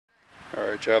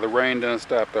Alright y'all, the rain done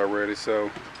stopped already, so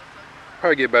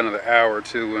probably get about another hour or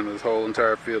two and this whole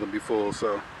entire field will be full,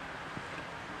 so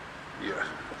yeah.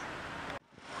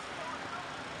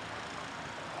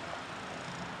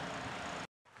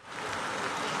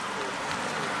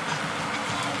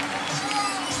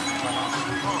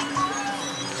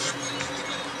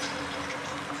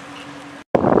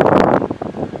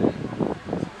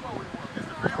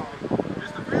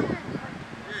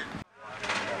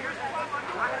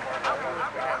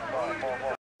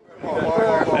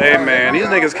 Hey man, these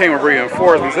niggas came with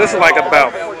reinforcements. This is like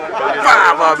about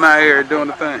 5 of them out here doing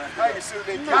the thing. Show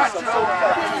me you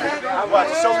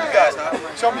guys,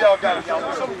 huh? Show me y'all got it. I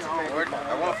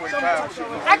want 45.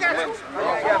 I got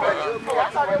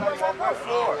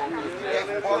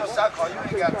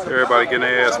you. Everybody getting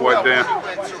their ass wiped down.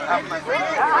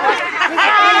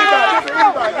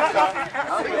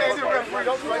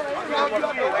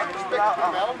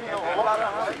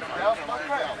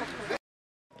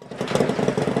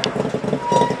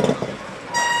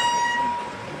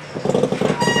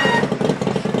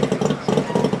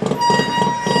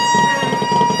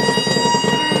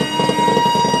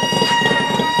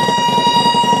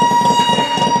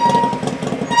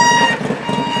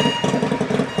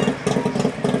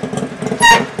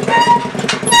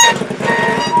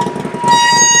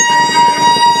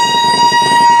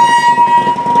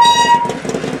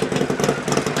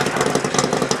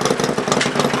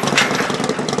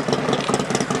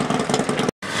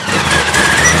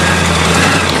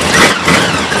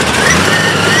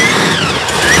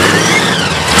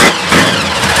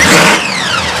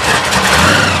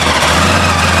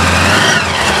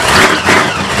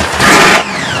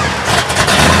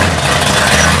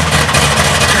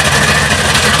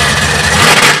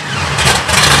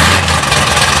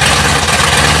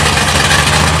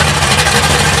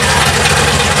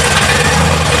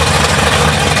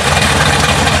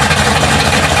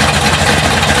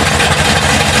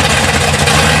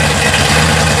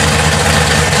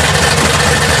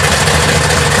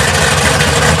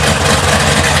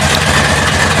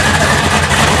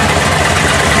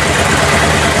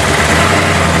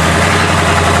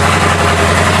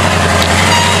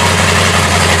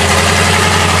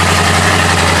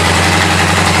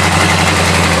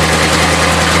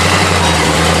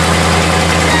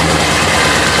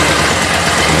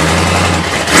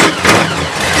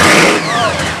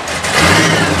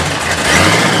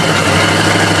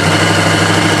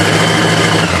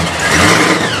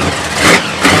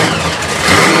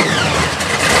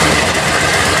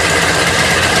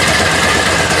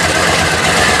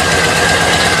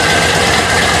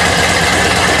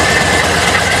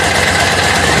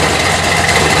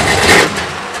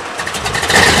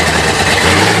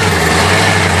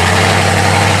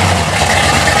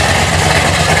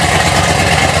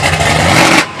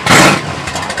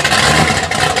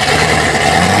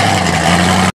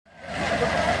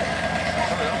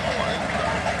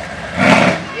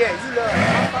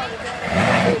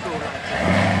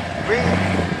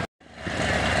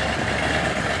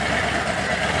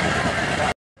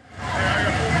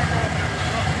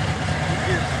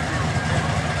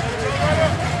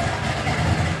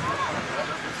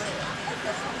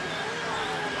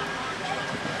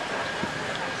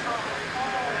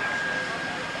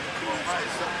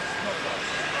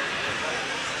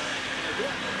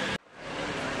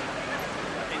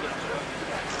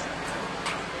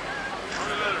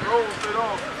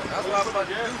 That's what I was about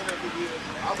to do.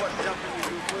 I wasn't jumping in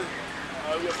real quick.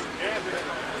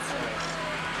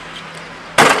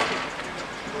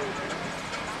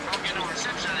 Get no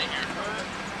reception in here.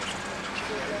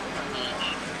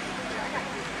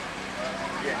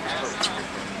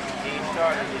 He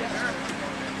started yet.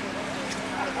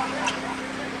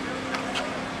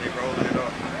 They rolling it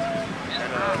off.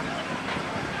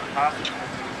 And,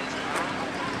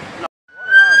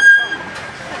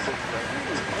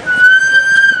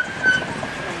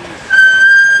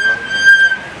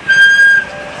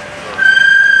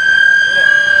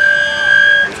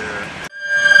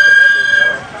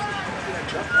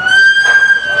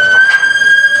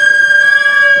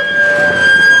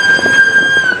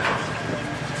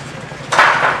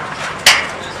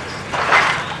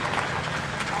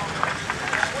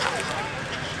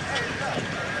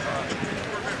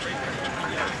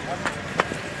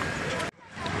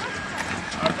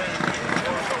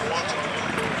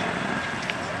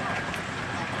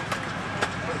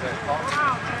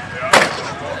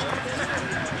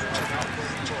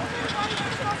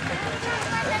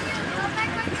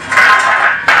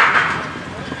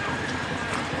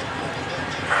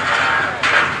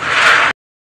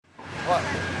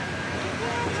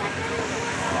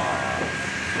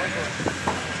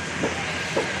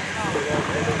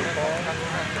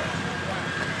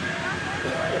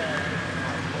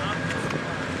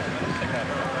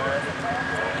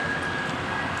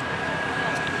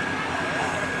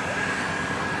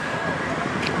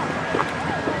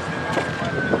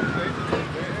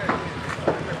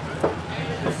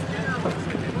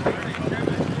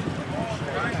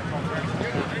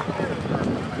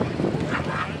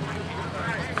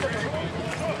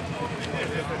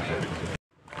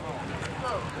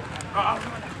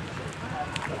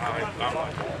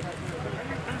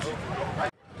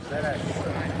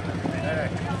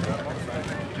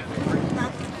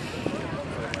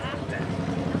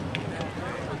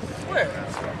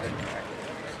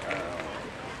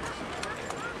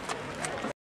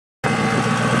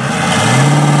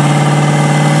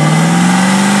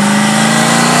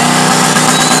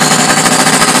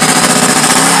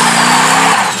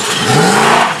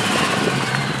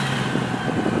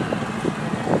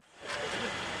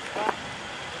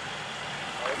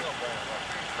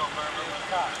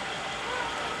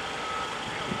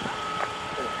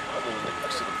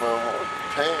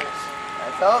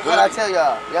 That's what I tell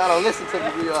y'all. Y'all don't listen to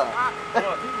me, y'all.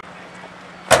 That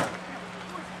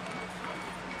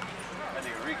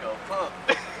nigga Rico pump.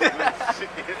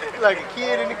 Like a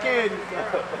kid in the candy.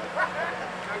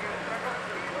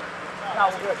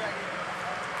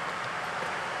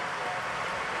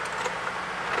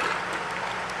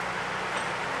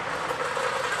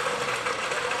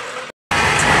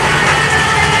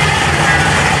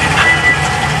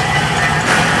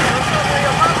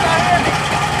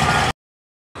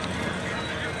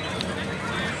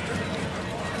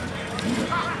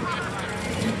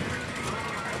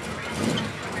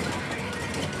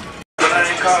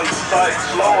 Call you fight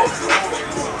slow.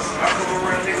 I come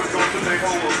around, niggas go to their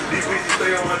home. These bitches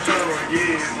stay on my channel,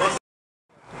 yeah.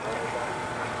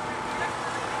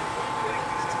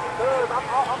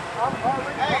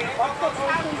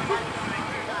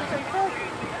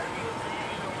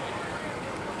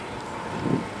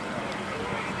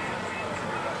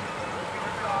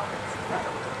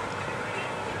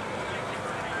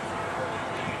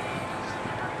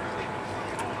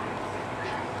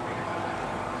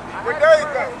 Where Dave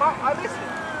go? Listen,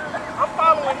 I'm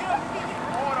following him. On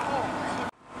the home.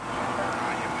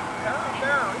 Calm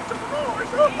down. He took it on.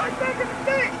 It's up like back in the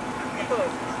day.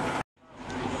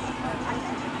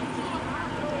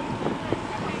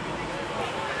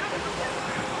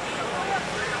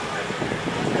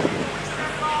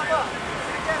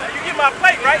 Now you get my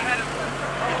plate, right?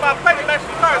 Get my plate and match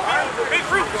the cars. Big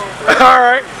fruits. All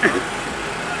right.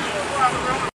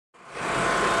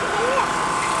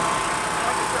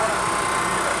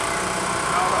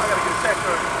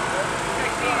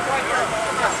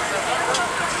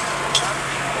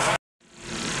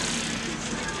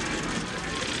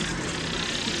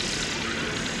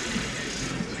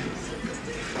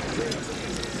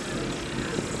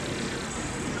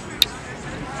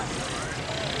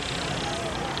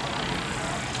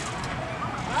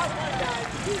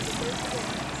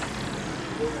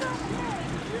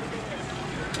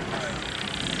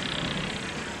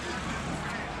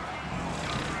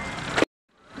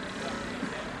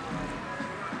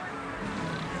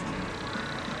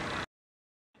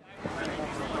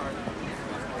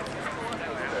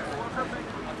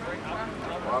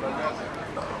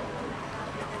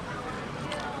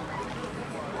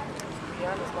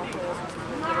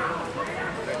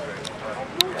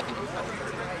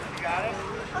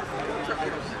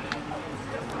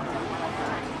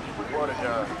 Water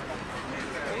jar.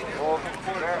 Oh,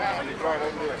 there. Right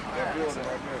over there. That building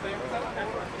right there.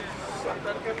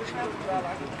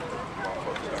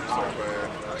 So bad.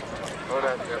 Oh,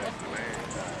 that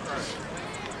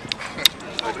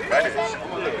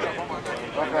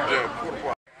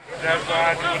that's why I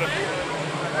do it.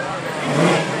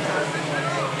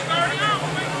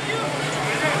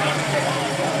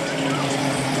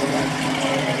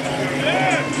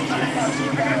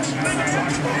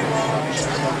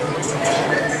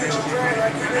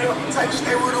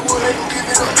 Stay with the wood, they gon' give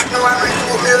it up. No, I might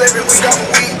do a meal every week. I'm a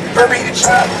weed, burn me the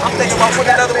chop. I'm thinking about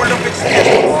putting another one of them bitches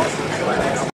in.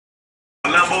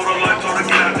 Lambo the lights on the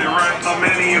captain, right? A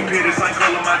manny and pitted, I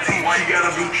color my teeth. She got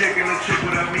a blue chick and a chick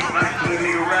with a meat knife. The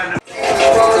nigga riding.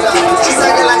 She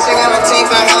sucking like she got my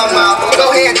teeth in her mouth.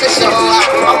 Go ahead, kiss your hoe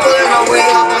out. I'm pulling her wig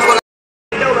off and pulling.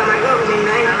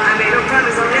 I made no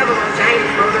promise I'm never gonna change.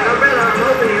 Broken umbrella, I'm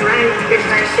hoping it rains. Bitch,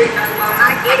 that shit,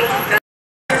 I get it.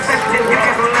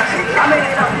 I made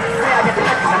it up. I got the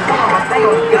next one. Come on, stay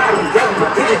on. God, I'm dead. My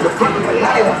kids are fucking my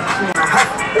life.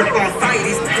 We're gonna fight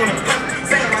these people.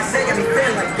 Say my shit, got me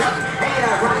feeling like duck. Ain't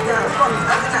I right there? Fuck me,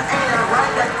 ain't I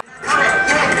right there?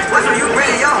 Yeah, what's when you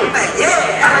ready, yo?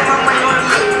 Yeah, I like my money on me.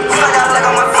 So I got luck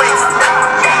on my face.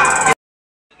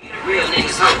 Real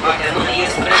niggas hope about that money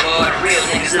is for the board. Real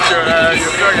niggas hope. Get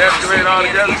your truck excavated all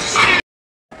together.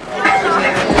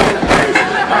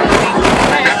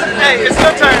 Hey, it's your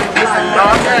turn. No,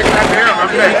 I'm back. Not him. I'm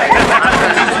back.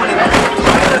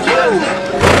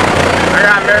 I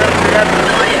got married.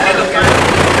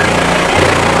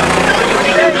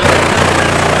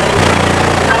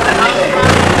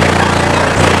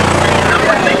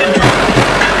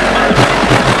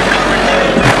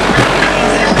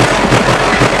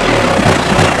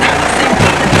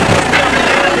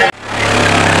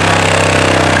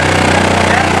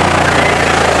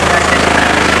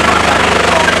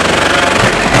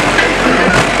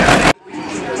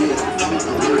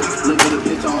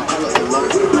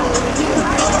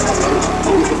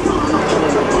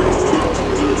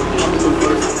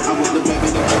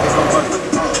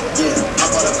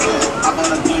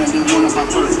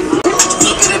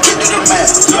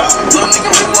 Little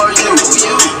nigga, who are you?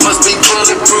 Must be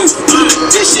bulletproof.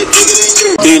 This shit bigger than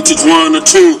you. Vintage 1 or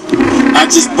 2. I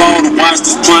just bought a watch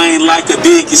that's plain like a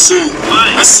dinky suit.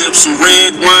 I sip some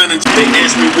red wine and they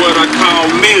ask me what I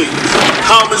call millions.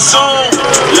 Coming soon,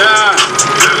 yeah.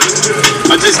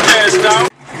 I just passed out.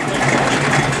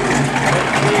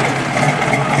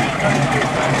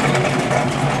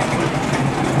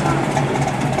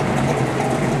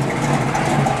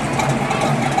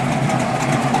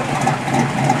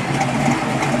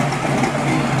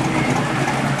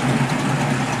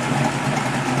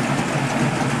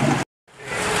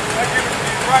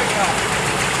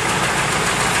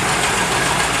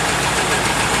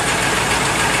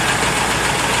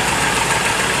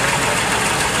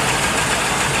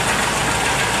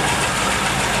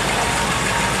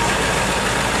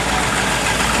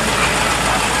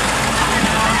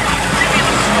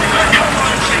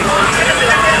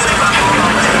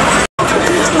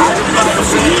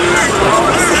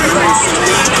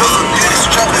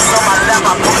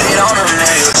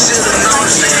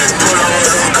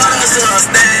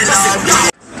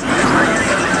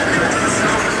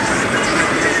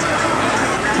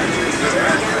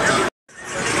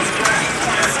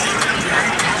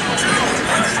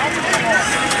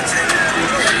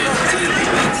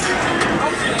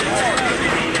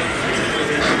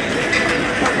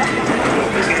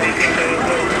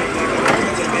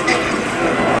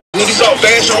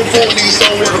 Dash on 4 niggas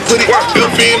somewhere to put it.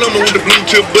 Built in on me with the blue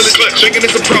tip bullet. Shaking it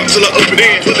to prop till I up it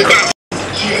in. Pull it out.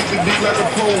 She ain't the beat like a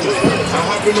pole. I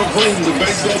hop in the room, the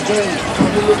bass up boom. Come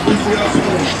a little busy out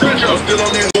spoon. I'm still on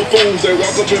these phones. They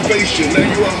walk up and face you. Now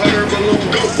you a hot air balloon.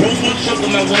 Go. Rosewood shuffle,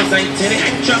 my ones ain't tinted.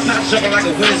 Drop top shuffle like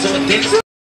a winner's or a dick.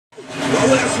 Why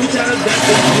would I switch out of that?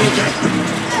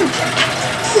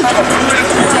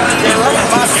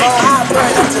 My soul, I burn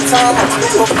up the time.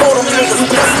 Before them niggas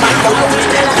just like the whole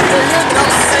thing.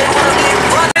 Don't say what I mean,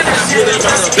 running. Yeah, they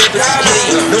trying to big bitch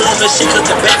city. No on the shit, cause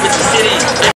the back bitch city.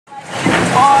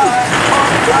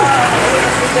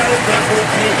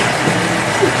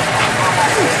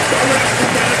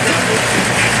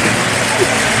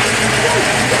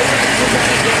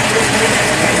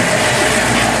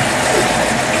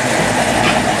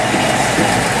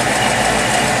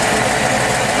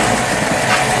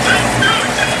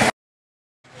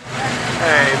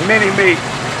 Hey, mini meat.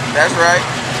 That's right.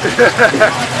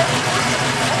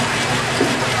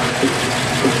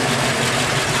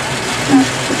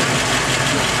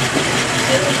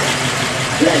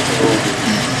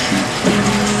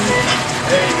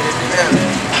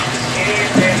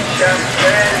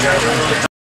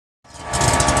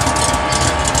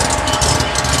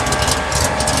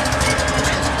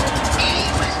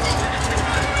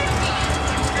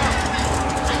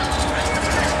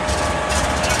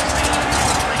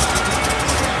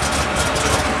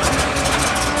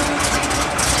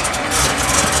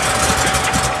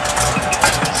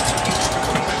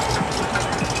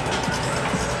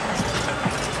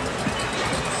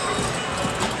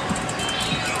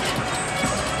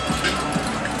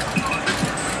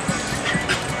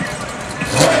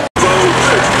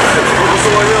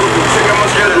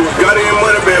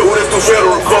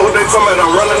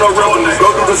 I'm running around and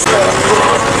go through the sun.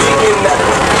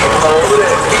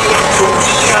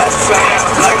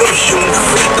 Like I'm shooting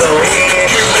free throw.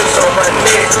 It's on my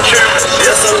neck.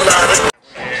 There's a lot of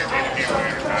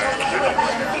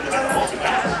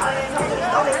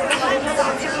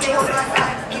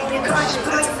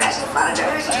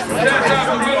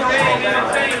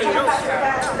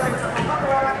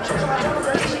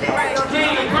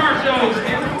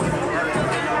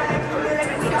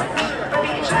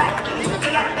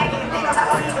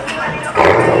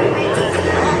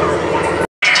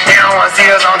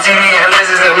On TV unless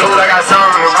it's a news, I got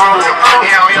something to prove.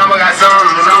 Yeah, I'm young, but got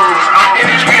something to lose.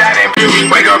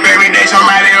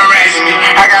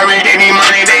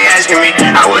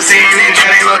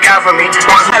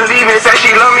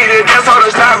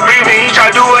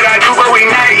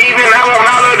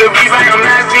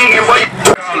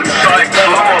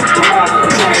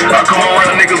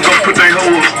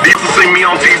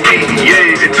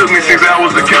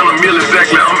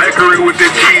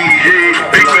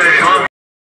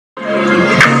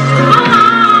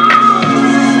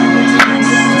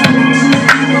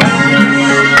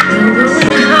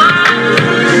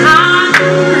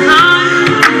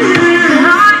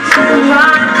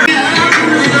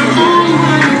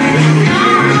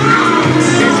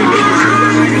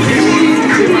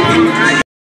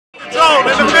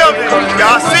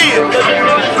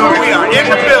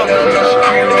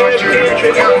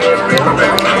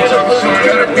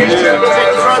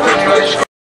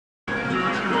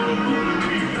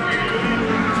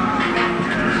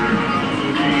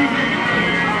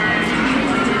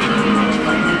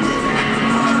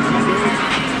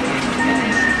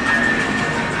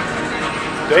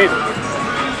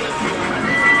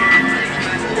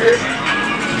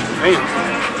 Damn.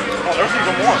 Oh, there's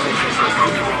even more.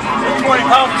 20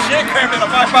 pounds of shit crammed in a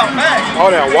 5-pound bag.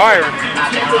 All that wiring.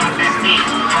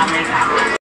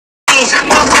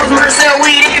 Mercy,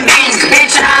 weed and beans,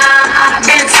 bitch, I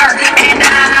been turned, and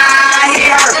I hit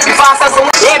her. If I saw some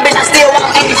yeah, bitch, I still want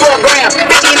 84 grams. 15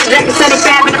 in the jacket,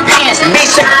 75 in the pants,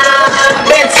 bitch, I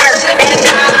been turned, and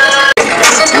I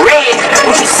red,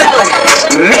 what you selling?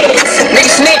 Meds,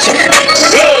 nigga snitching,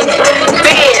 dead,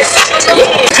 feds,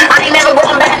 yeah. I ain't never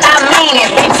going back, I mean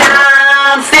it, bitch,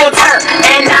 I'm still turned,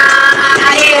 and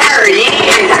I hit her,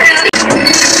 yeah.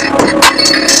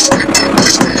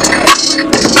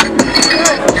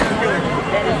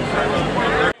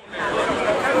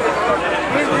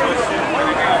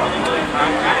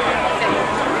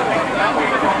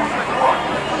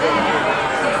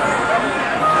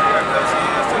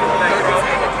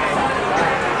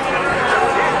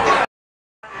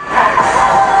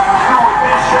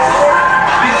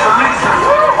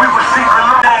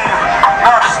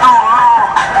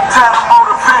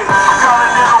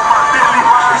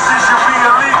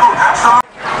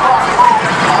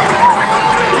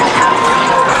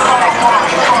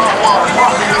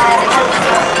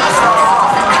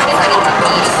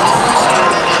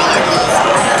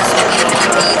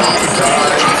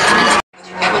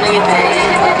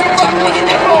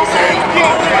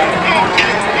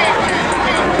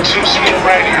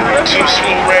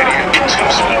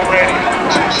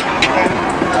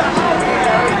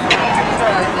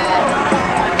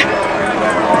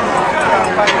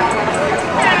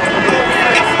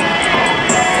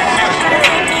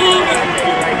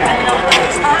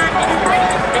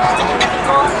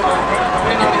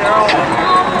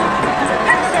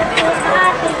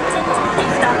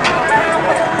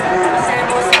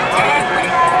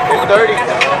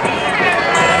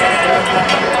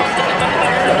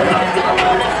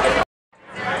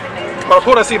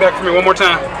 Pull that seat back for me one more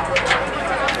time.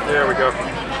 There we go.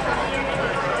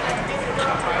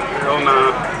 Hell nah.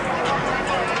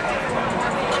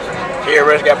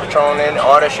 TRS got Patron in,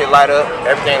 all that shit light up,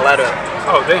 everything light up.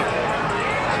 Oh, damn.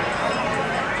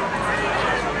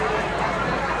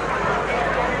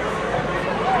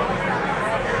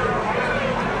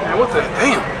 Man, what the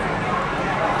damn?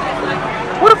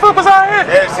 Where the fuck was I at?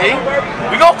 Yeah, see?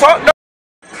 We gon' talk.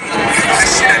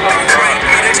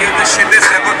 The shit that's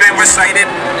never been recited.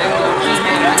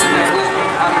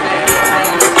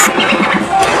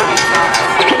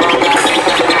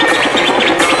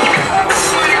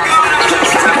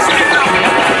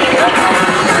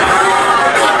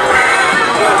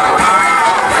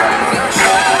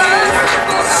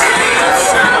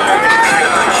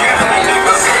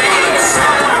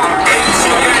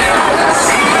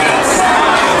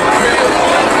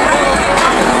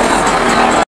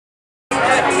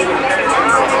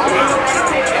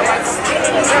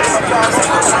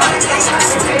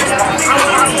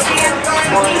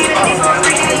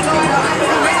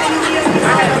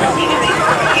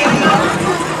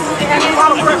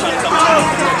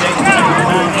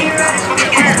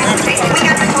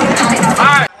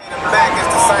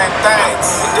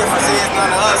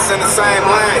 In the same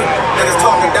lane, niggas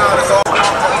talking down, it's all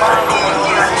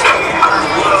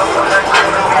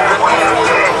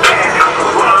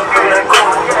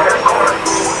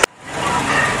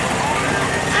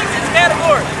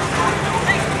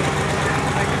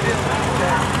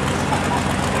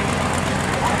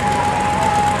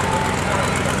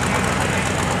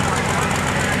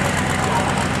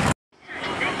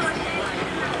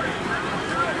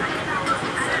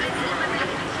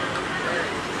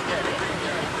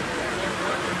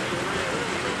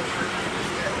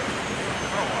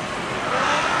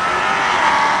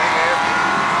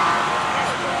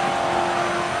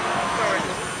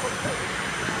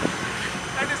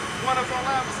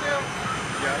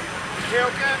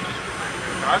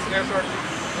That's an SRT.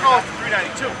 Oh, it's the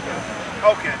 392.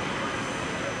 Okay.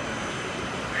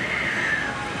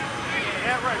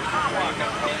 Yeah, right.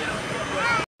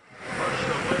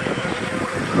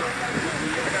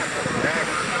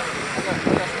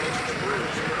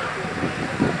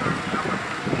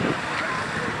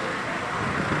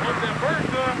 Hope that burst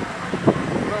done.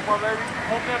 What up, my lady?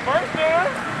 Hope that burst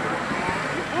done.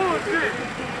 You bullshit.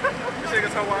 You think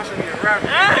it's how I should be a rapper?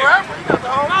 Yeah, rapper? You got the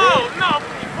whole No.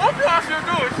 Both y'all should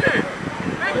do it, shit.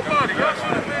 Think about it. Y'all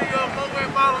should have been your Moet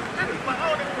bottles. Niggas like,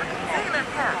 oh, they seen that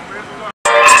part.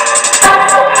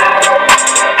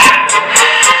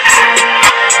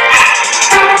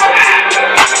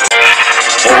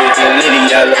 Everything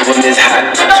I love when it's hot.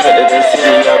 Try to the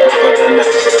city, I broke up the night.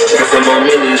 With some more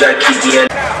millions, I keep the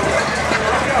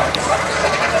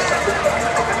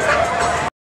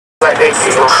Like they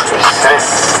feel.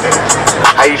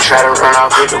 How you try to run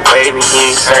off with the wave and he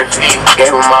ain't surfing.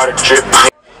 Gave him all the drip.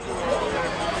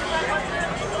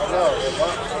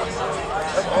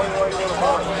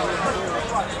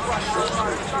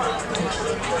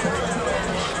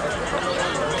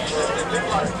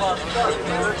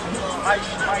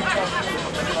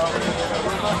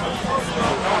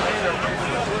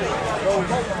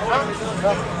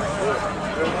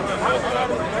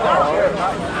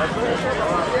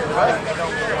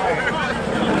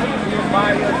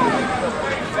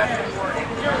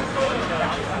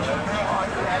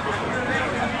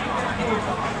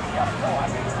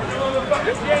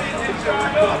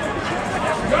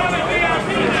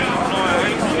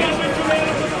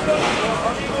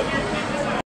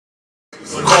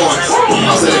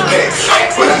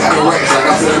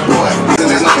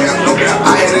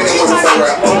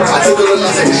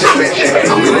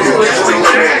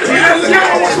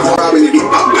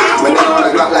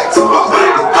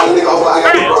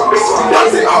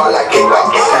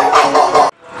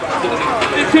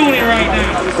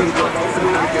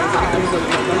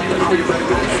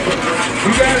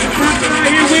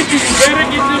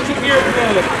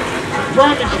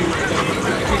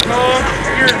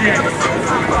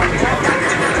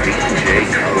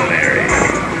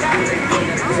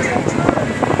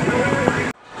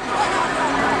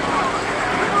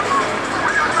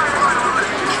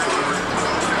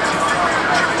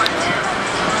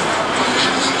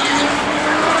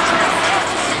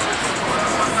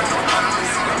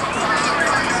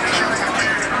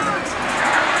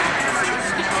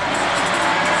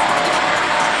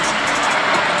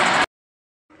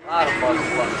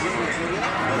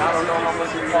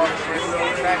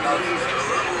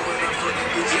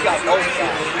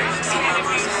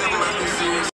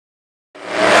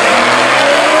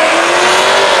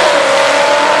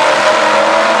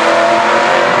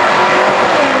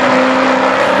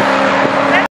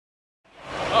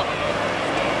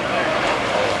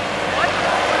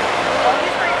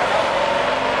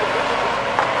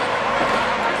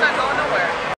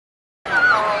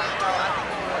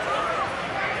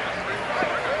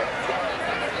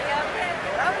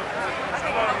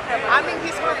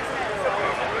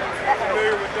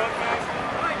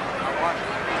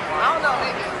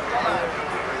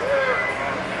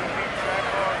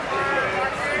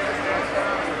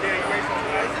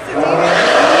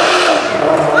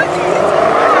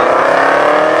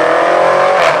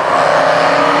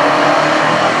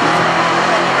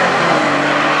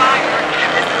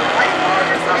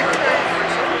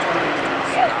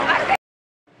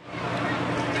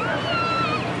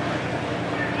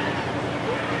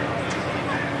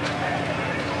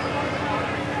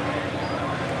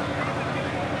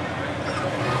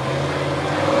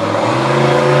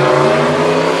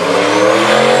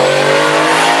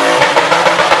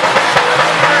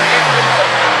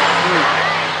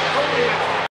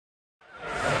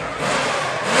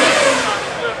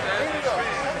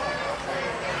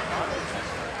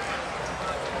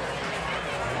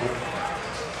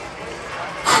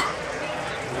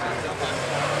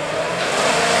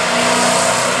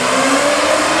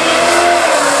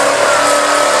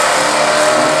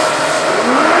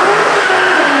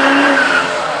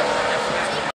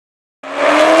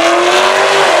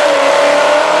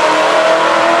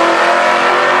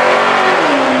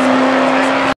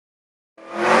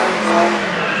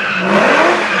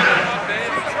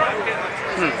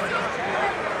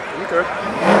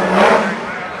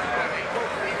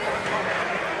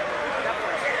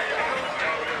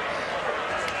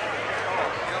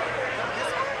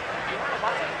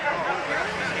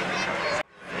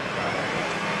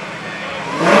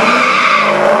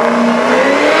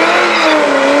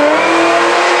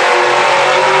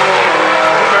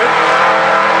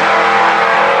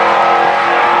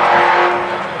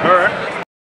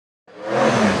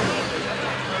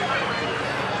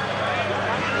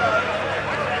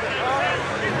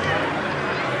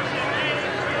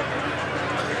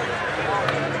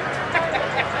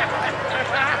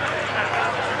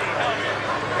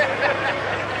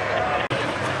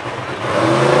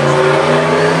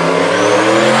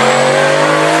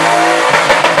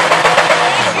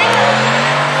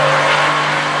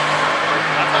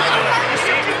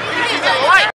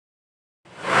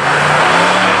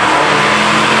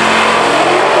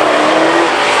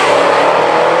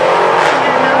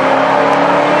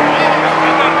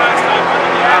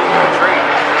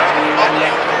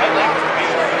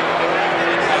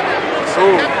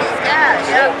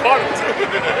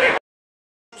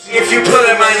 If you pull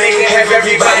it, my nigga, have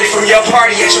everybody from your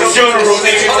party at your funeral,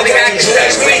 nigga.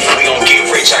 We gon'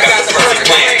 get rich. switch, I got the perfect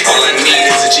plan. All I need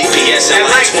is a GPS and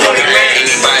like 20 man.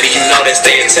 Anybody you know that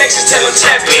stay in Texas, tell them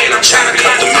tap in. I'm trying to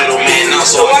cut the middleman,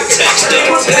 also I can text them.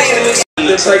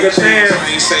 Let's take a chance. I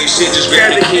ain't say shit, just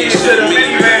grab the keys to the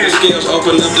minivan. The skills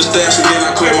open up the steps and then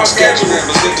I clear my schedule.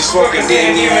 Rappers hit the smoke and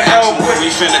didn't even help where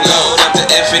we finna go. Got the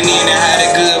F and E and had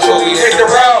it good before we hit the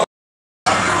road.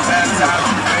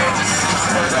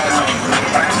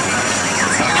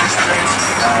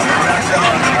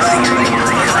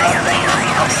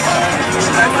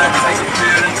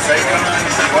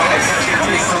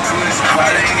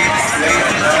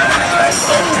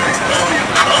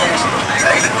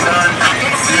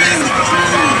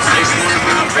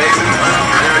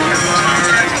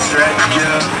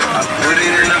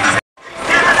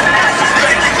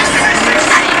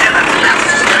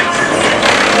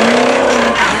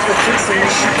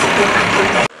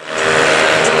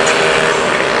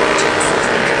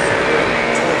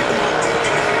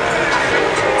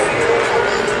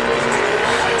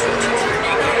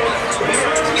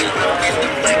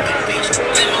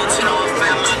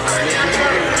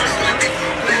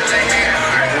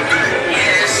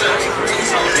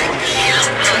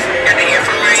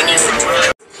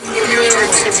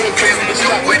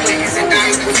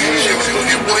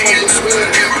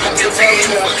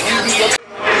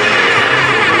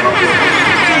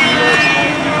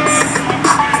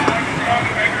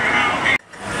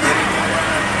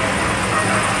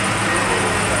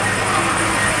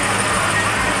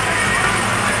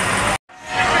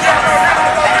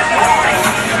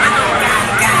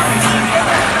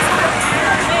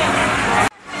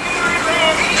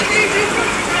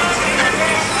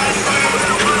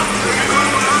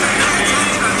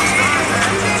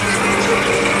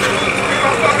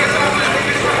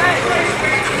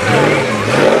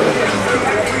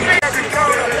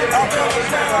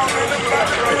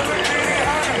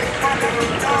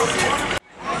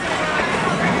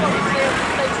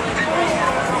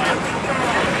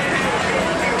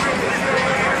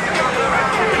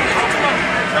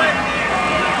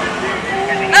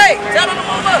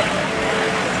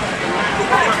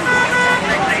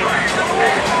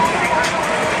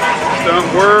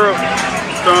 Stunt world.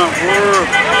 Stunt world.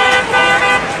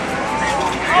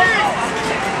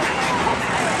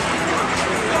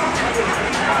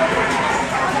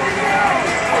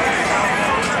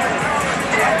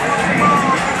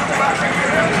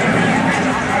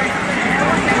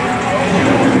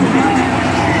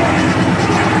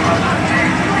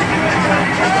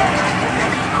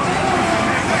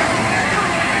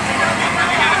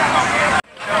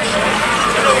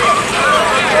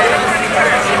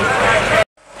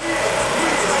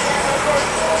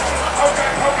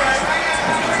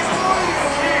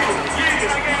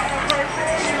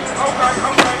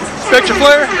 Spectre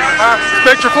flare?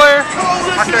 Spectre flare?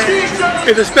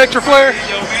 Is it Spectre flare?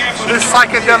 This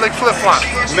psychedelic flip flop.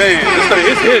 Man, this thing,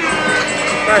 it's hitting.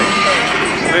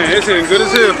 Man, it's hitting good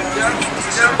as hell.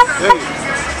 Hey.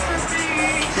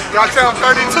 Y'all tell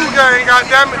 32 gang,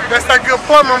 goddammit. That's that good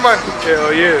plumber money.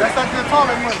 Hell yeah. That's that good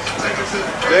toilet money.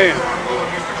 Damn.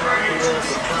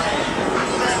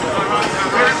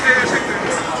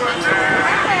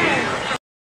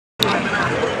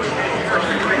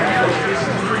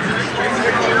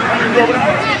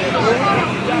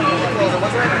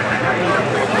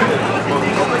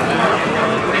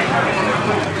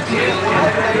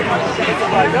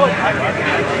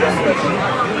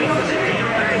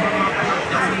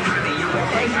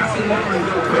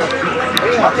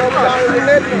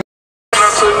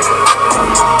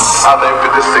 I think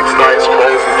 56 nights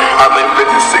crazy. I think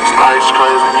 56 nights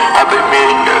crazy. I think me and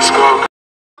you got scored.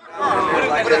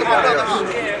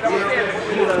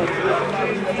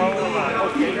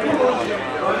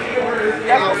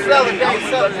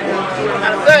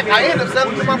 I ended up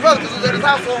selling to my brother because he was at his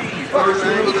house. So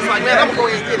he was just like, man, I'm going to go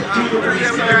ahead and get it.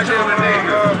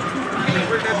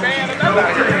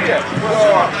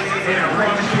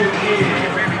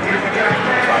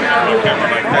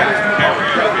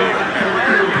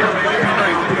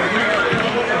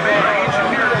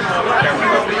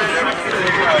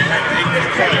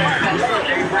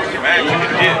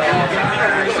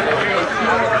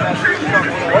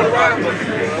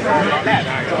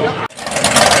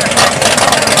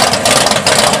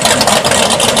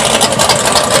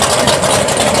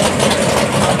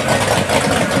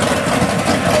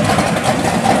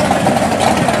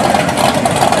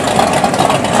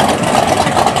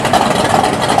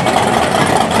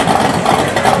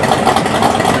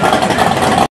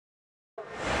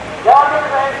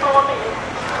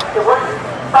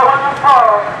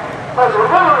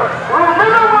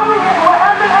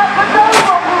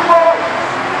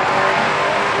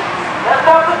 Let's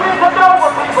not forget the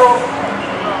Dover people.